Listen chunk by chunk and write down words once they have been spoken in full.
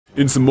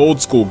In some old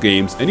school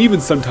games, and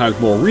even sometimes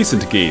more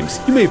recent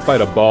games, you may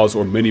fight a boss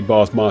or mini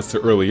boss monster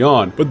early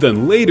on, but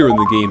then later in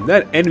the game,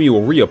 that enemy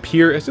will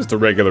reappear as just a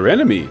regular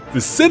enemy.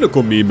 The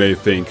cynical me may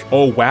think,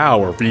 oh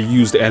wow, a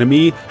reused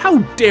enemy? How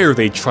dare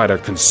they try to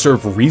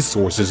conserve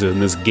resources in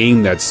this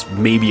game that's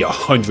maybe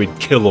 100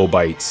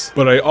 kilobytes?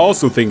 But I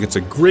also think it's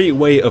a great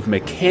way of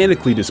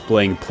mechanically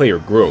displaying player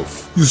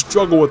growth. You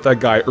struggle with that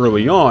guy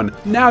early on,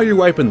 now you're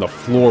wiping the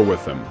floor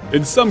with him.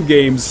 In some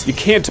games, you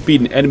can't beat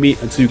an enemy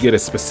until you get a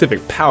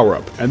specific power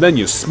up, and then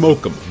you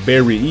smoke them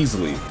very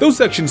easily. Those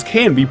sections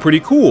can be pretty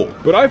cool,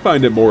 but I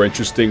find it more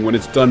interesting when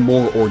it's done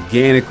more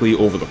organically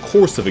over the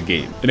course of a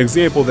game. An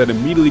example that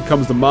immediately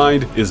comes to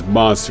mind is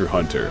Monster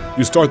Hunter.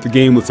 You start the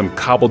game with some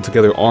cobbled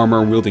together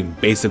armor wielding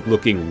basic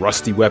looking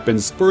rusty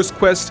weapons. First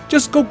quest,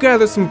 just go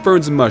gather some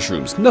ferns and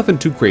mushrooms, nothing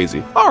too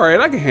crazy. Alright,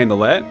 I can handle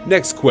that.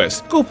 Next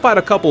quest, go fight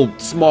a couple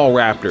small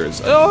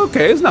raptors.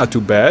 Okay, it's not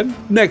too bad.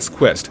 Next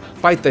quest,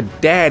 fight the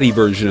daddy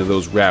version of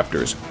those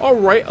raptors.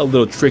 Alright, a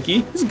little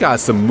tricky, he's got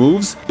some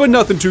moves, but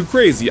nothing too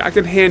crazy, I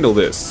can handle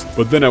this.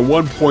 But then at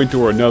one point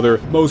or another,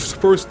 most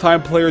first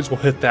time players will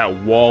hit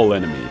that wall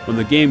enemy. When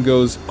the game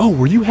goes, oh,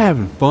 were you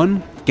having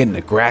fun? Getting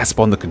a grasp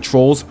on the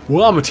controls?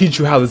 Well, I'm gonna teach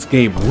you how this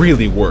game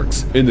really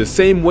works, in the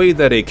same way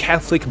that a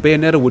Catholic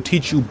Bayonetta would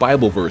teach you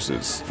Bible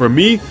verses. For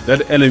me,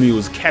 that enemy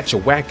was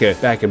Kecha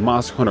back in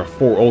Monster Hunter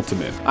 4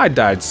 Ultimate. I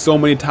died so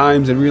many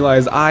times and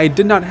realized I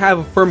did not have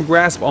a firm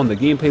grasp on the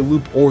gameplay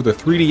loop or the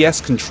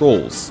 3DS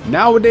controls.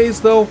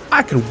 Nowadays though,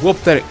 I can whoop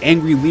that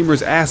angry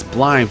lemur's ass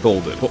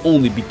blindfolded, but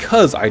only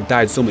because I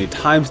died so many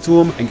times to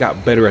him and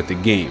got better at the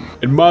game.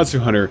 In Monster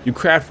Hunter, you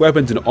craft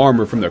weapons and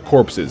armor from their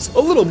corpses.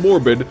 A little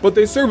morbid, but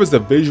they serve as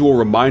a visual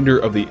reminder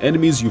of the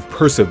enemies you've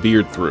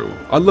persevered through.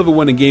 I love it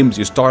when in games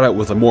you start out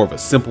with a more of a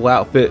simple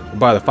outfit, but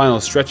by the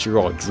final stretch you're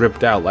all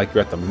dripped out like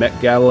you're at the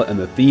Met Gala and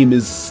the theme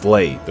is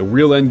Slay. The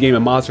real endgame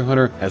in Monster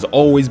Hunter has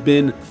always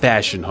been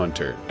Fashion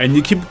Hunter. And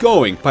you keep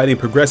going, fighting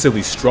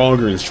progressively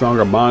stronger and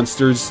stronger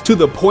monsters, to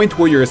the point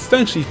where you're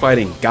essentially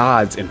fighting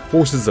gods and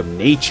forces of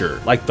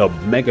nature, like the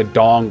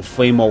Megadong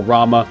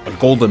Flamorama, a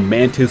golden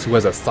mantis who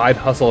has a side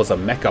hustle as a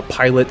mecha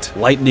pilot,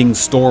 lightning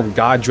storm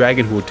god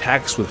dragon who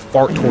attacks with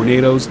fart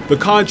tornadoes,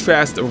 the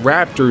contrast of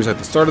raptors at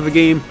the start of the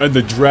game, and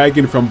the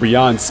dragon from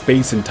beyond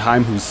space and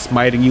time who's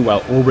smiting you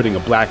while orbiting a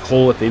black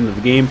hole at the end of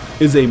the game,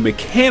 is a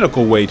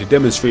mechanical way to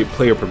demonstrate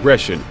player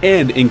progression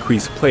and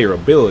increase player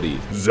ability.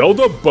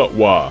 Zelda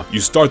Butwa.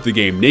 You start the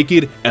game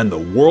naked and the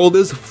world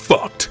is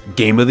fucked.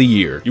 Game of the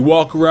year. You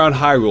walk around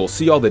Hyrule,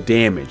 see all the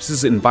damage. This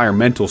is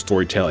environmental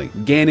storytelling.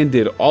 Ganon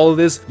did all of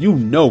this, you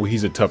know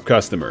he's a tough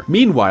customer.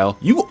 Meanwhile,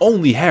 you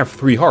only have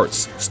 3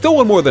 hearts. Still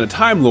one more than a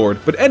Time Lord,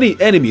 but any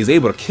enemy is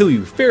able to kill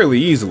you fairly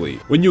easily.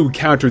 When you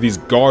encounter these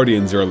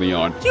guardians early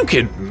on, you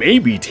can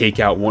maybe take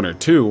out 1 or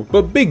 2,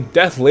 but big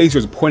death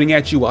lasers pointing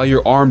at you while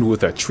you're armed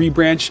with a tree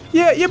branch,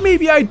 yeah,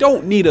 maybe I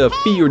don't need a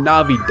Fee or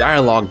Navi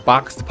dialogue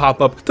box to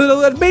pop up to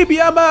let maybe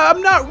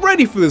I'm not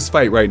ready for this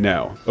fight right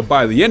now. But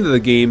by the end of the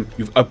game,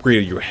 you've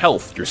upgraded your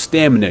health, your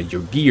stamina,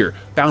 your gear,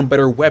 found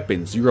better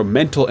weapons, you're a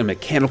mental and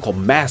mechanical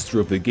master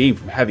of the game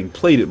from having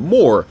played it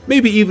more,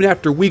 maybe even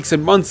after weeks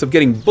and months of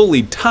getting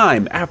bullied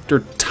time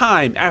after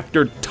time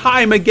after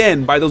time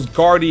again by those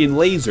guardian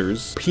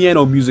lasers.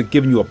 Piano music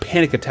giving you a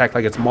panic attack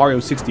like it's Mario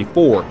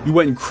 64. You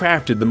went and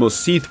crafted the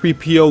most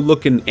C-3PO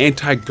looking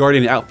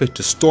anti-guardian outfit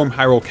to storm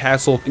Hyrule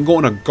Castle and go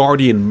on a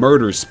guardian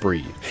murder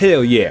spree.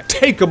 Hell yeah,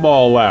 take them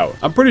all out.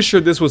 I'm pretty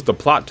sure this was the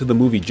plot to the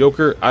movie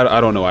Joker.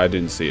 I don't know, I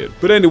didn't see it.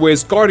 But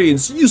anyways,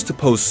 guardians used to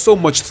pose so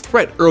much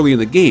threat early in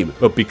the game,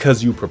 but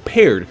because you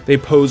prepared, they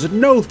pose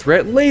no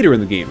threat later in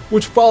the game,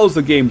 which follows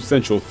the game's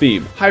central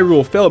theme.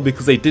 Hyrule fell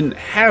because they didn't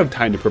have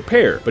time to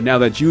prepare, but now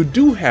that you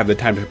do have the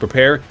time to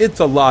prepare, it's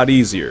a lot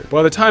easier.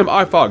 By the time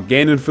I fought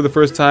Ganon for the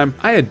first time,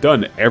 I had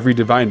done every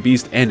divine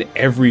beast and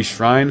every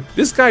shrine.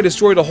 This guy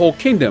destroyed a whole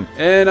kingdom,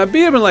 and I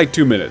beat him in like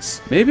 2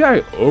 minutes. Maybe I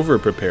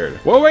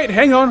over-prepared. Well, wait,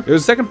 hang on.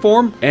 There's a second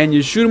form, and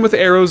you shoot him with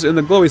arrows in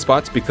the glowy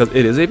spots because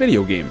it is a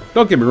video game.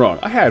 Don't get me wrong,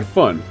 I had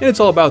fun, and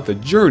it's all about the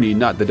journey,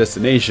 not the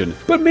destination.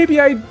 But maybe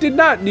I did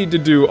not need to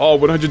do all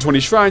 120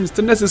 shrines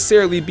to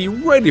necessarily be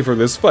ready for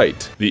this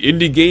fight. The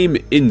indie game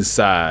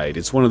Inside.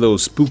 It's one of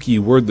those spooky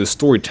wordless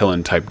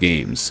storytelling type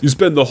games. You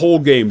spend the whole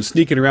game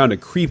sneaking around a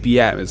creepy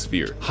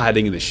atmosphere,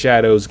 hiding in the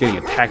shadows,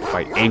 getting attacked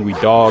by angry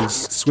dogs,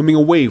 swimming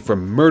away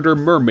from murder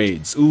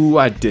mermaids. Ooh,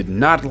 I did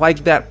not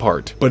like that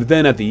part. But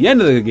then at the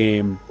end of the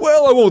game,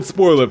 well, I won't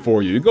spoil it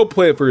for you. Go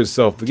play it for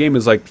yourself. The game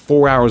is like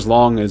 4 hours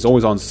long and is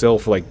always on sale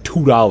for like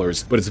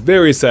 $2, but it's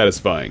very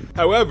satisfying.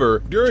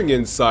 However, during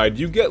Inside,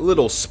 you get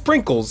little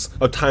sprinkles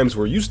of times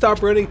where you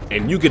stop running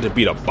and you get to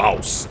beat a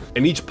boss.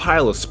 And each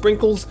pile of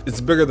sprinkles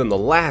is bigger than the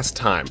last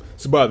time.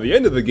 So by the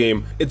end of the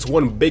game, it's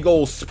one big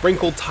old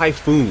sprinkle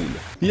typhoon.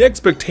 The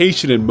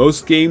expectation in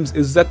most games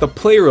is that the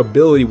player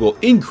ability will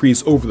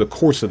increase over the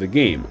course of the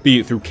game, be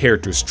it through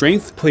character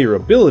strength, player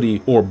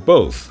ability, or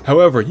both.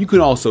 However, you can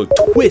also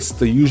twist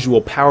the usual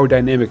usual power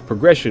dynamic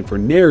progression for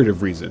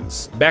narrative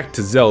reasons. Back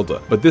to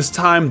Zelda, but this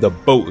time the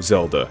boat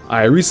Zelda.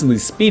 I recently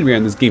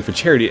speedran this game for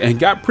charity and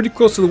got pretty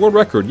close to the world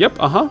record. Yep,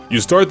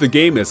 You start the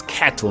game as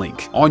Cat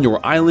Link. On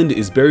your island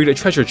is buried a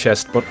treasure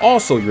chest, but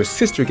also your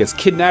sister gets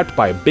kidnapped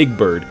by a big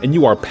bird and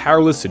you are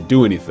powerless to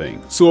do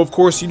anything. So of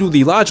course you do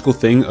the logical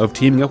thing of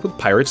teaming up with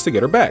pirates to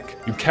get her back.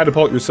 You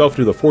catapult yourself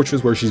into the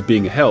fortress where she's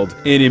being held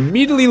and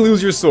immediately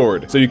lose your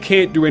sword, so you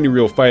can't do any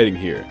real fighting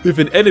here. If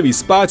an enemy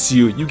spots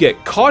you, you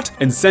get caught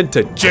and sent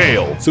to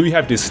jail, so you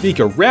have to sneak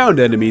around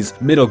enemies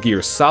Metal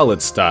Gear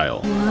Solid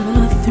style.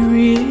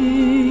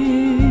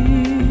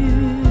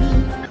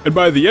 And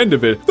by the end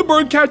of it, the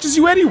bird catches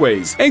you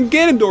anyways. And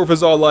Ganondorf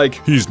is all like,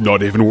 he's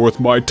not even worth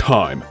my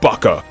time,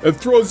 baka, and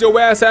throws your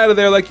ass out of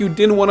there like you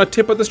didn't want to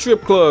tip at the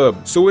strip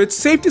club. So it's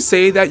safe to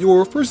say that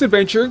your first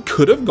adventure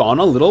could have gone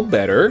a little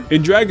better.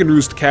 In Dragon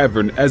Roost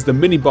Cavern, as the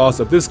mini-boss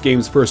of this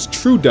game's first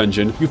true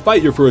dungeon, you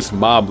fight your first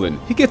moblin.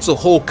 He gets a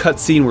whole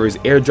cutscene where he's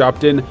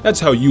airdropped in.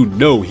 That's how you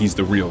know he's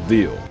the real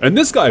deal. And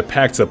this guy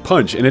packs a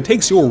punch, and it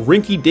takes your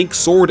rinky-dink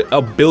sword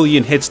a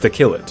billion hits to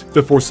kill it.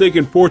 The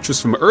Forsaken Fortress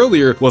from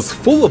earlier was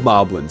full of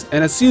moblins,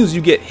 and as soon as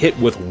you get hit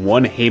with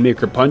one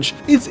haymaker punch,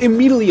 it's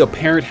immediately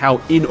apparent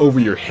how in over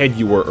your head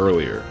you were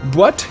earlier.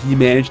 But you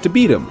manage to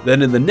beat him.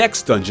 Then in the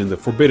next dungeon, the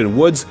Forbidden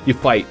Woods, you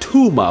fight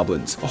two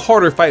moblins. A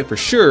harder fight for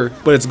sure,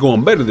 but it's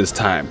going better this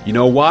time. You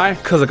know why?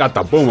 Cause I got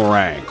the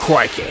boomerang.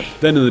 Crikey.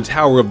 Then in the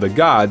Tower of the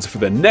Gods, for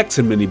the next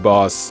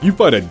mini-boss, you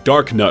fight a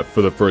Dark Nut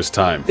for the first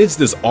time. It's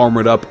this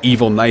armored up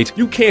evil knight.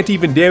 You can't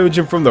even damage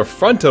him from the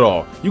front at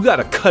all. You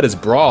gotta cut his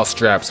bra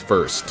straps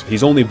first.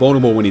 He's only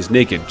vulnerable when he's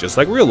naked, just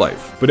like real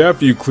life. But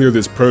after you clear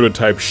this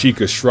prototype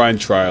Sheikah shrine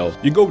trial,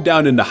 you go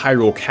down into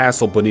Hyrule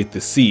Castle beneath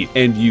the sea,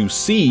 and you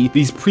see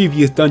these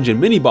previous dungeon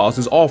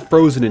mini-bosses all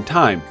frozen in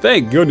time.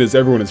 Thank goodness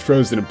everyone is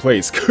frozen in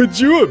place. Could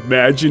you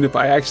imagine if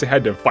I actually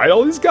had to fight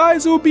all these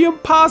guys? It would be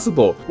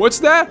impossible. What's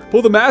that?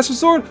 Pull the Master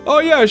Sword? Oh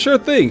yeah, sure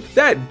thing.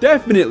 That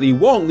definitely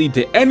won't lead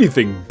to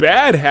anything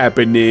bad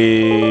happening.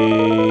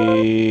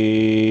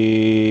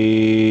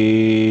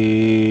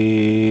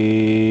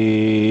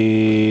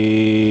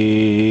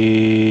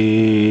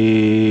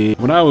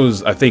 When I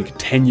was, I think,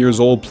 10 years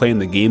old playing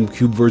the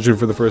GameCube version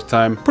for the first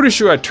time, pretty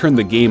sure I turned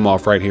the game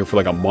off right here for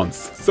like a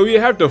month. So you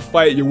have to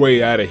fight your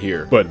way out of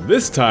here. But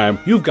this time,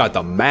 you've got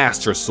the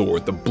Master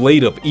Sword, the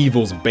Blade of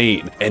Evil's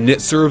Bane, and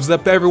it serves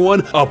up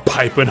everyone a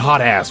piping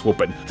hot ass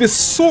whooping. This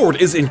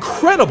sword is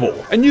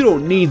incredible, and you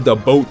don't need the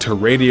boat to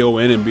radio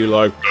in and be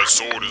like, that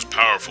sword is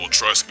powerful,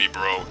 trust me,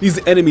 bro.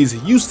 These enemies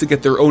used to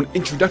get their own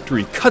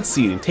introductory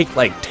cutscene and take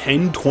like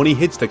 10-20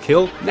 hits to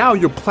kill. Now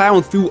you're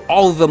plowing through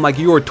all of them like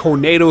you're a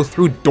tornado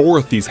through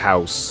Dorothy's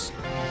house.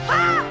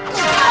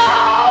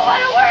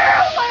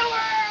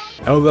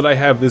 Now that I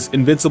have this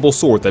invincible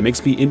sword that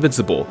makes me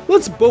invincible,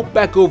 let's boat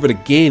back over to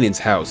Ganon's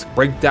house.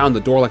 Break down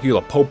the door like you're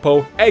a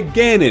popo. Hey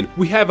Ganon,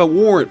 we have a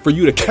warrant for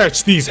you to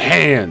catch these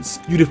hands.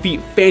 You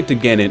defeat Phantom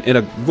Ganon in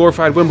a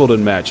glorified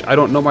Wimbledon match. I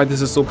don't know why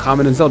this is so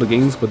common in Zelda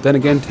games, but then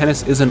again,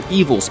 tennis is an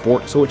evil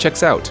sport, so it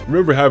checks out.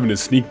 Remember having to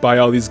sneak by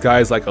all these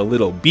guys like a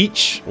little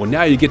beach? Well,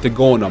 now you get to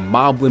go on a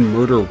moblin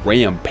murder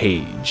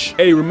rampage.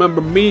 Hey,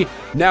 remember me?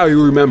 Now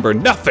you remember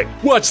nothing.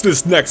 Watch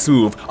this next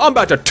move. I'm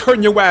about to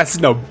turn your ass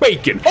into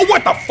bacon. Oh,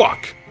 what the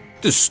fuck?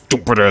 This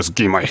stupid ass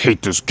game, I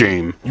hate this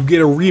game. You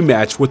get a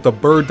rematch with the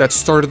bird that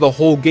started the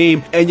whole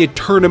game and you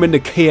turn him into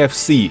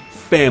KFC.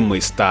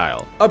 Family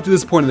style. Up to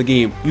this point in the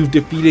game, you've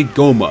defeated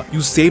Goma. You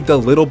saved a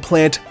little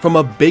plant from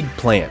a big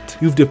plant.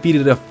 You've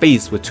defeated a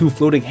face with two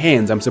floating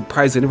hands. I'm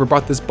surprised they never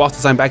brought this boss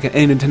design back in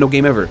any Nintendo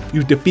game ever.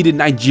 You've defeated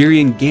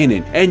Nigerian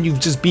Ganon, and you've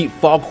just beat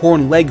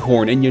Foghorn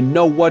Leghorn, and you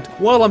know what?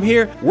 While I'm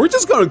here, we're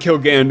just gonna kill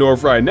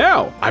Ganondorf right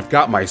now. I've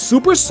got my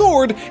super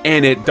sword,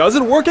 and it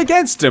doesn't work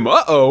against him.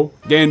 Uh-oh.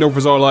 Ganondorf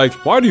is all like,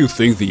 why do you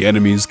think the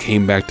enemies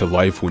came back to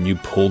life when you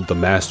pulled the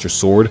Master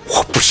Sword?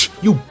 Whoosh,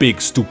 you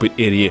big stupid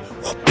idiot.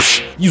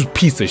 Whoosh, you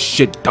piece of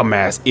shit,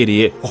 dumbass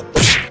idiot.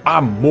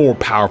 I'm more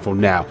powerful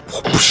now.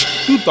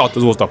 You thought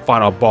this was the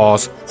final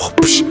boss.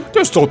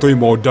 There's still 3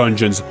 more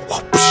dungeons.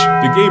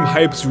 The game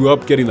hypes you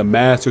up getting the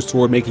Master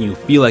Sword, making you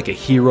feel like a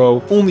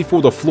hero, only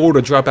for the floor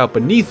to drop out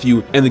beneath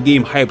you, and the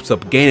game hypes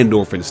up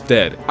Ganondorf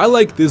instead. I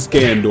like this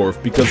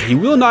Ganondorf because he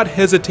will not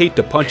hesitate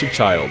to punch a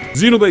child.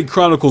 Xenoblade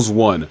Chronicles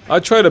 1. I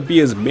try to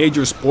be as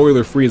major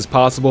spoiler free as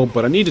possible,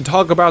 but I need to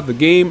talk about the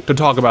game to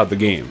talk about the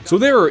game. So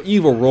there are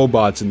evil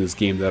robots in this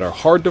game that are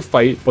hard to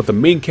fight, but the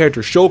main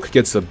character Shulk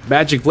gets a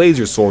magic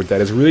laser sword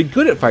that is really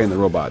good at fighting the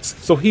robots,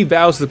 so he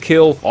vows to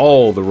kill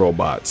all the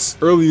robots.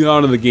 Early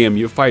on in the game,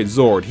 you fight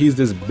Zord. He's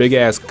this big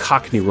ass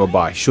cockney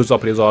robot. He shows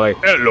up and he's all like,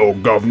 hello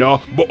governor,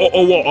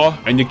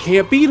 and you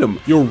can't beat him.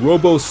 Your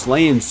robo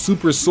slaying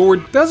super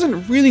sword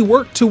doesn't really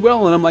work too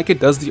well on him like it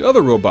does the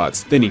other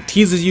robots. Then he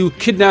teases you,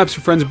 kidnaps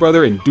your friend's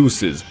brother, and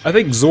deuces. I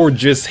think Zord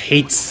just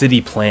hates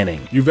city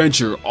planning. You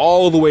venture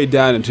all the way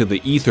down into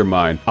the ether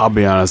mine. I'll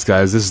be honest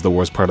guys, this is the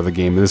worst part of the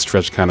game. This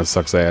stretch kind of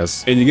sucks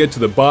ass. And you get to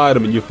the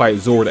bottom and you fight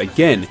Zord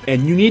again,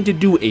 and you need to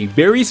do a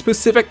very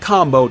specific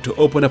combo to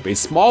open up a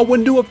small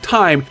window of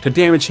time to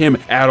damage him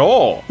at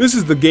all. This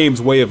is the game game's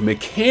way of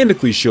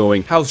mechanically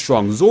showing how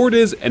strong Zord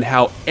is and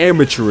how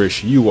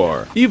amateurish you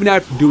are. Even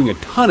after doing a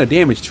ton of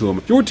damage to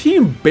him, your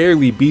team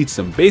barely beats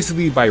him,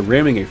 basically by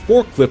ramming a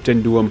forklift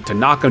into him to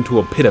knock him to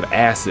a pit of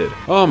acid.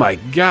 Oh my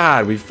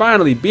god, we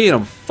finally beat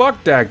him.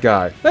 Fuck that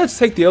guy. Let's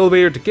take the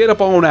elevator to get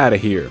up on out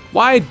of here.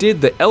 Why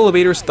did the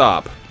elevator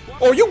stop?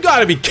 Oh, you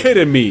gotta be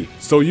kidding me!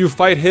 So you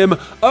fight him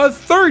a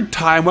third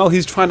time while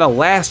he's trying to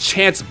last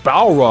chance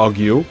Balrog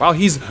you. While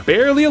he's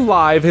barely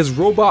alive, his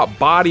robot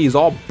body is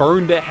all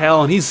burned to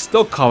hell and he's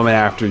still coming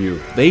after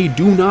you. They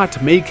do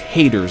not make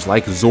haters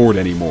like Zord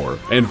anymore.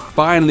 And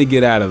finally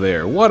get out of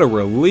there. What a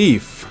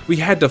relief. We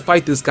had to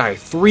fight this guy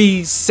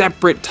 3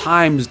 separate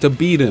times to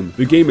beat him.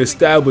 The game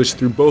established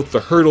through both the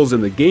hurdles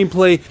in the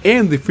gameplay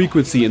and the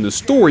frequency in the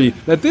story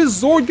that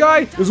this Zord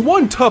guy is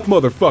one tough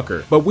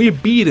motherfucker. But we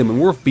beat him and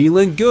we're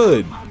feeling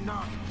good.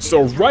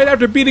 So right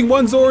after beating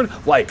one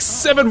Zord, like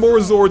 7 more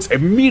Zords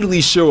immediately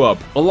show up,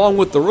 along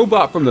with the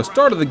robot from the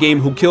start of the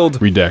game who killed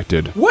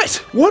Redacted. What?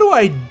 What do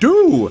I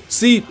do?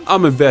 See,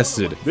 I'm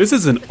invested. This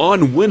is an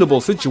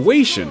unwinnable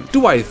situation.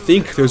 Do I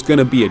think there's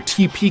gonna be a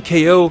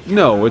TPKO?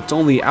 No, it's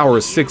only hour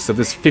 6 of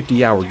this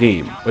 50-hour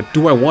game. But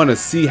do I wanna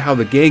see how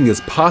the gang is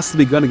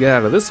possibly gonna get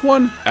out of this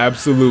one?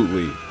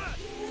 Absolutely.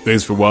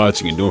 Thanks for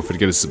watching, and don't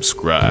forget to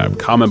subscribe.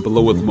 Comment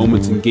below with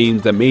moments in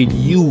games that made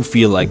you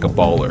feel like a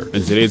baller.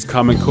 And today's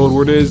comment code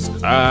word is,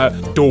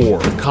 door.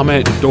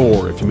 Comment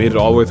door if you made it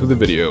all the way through the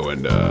video.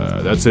 And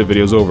that's it,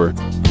 video's over.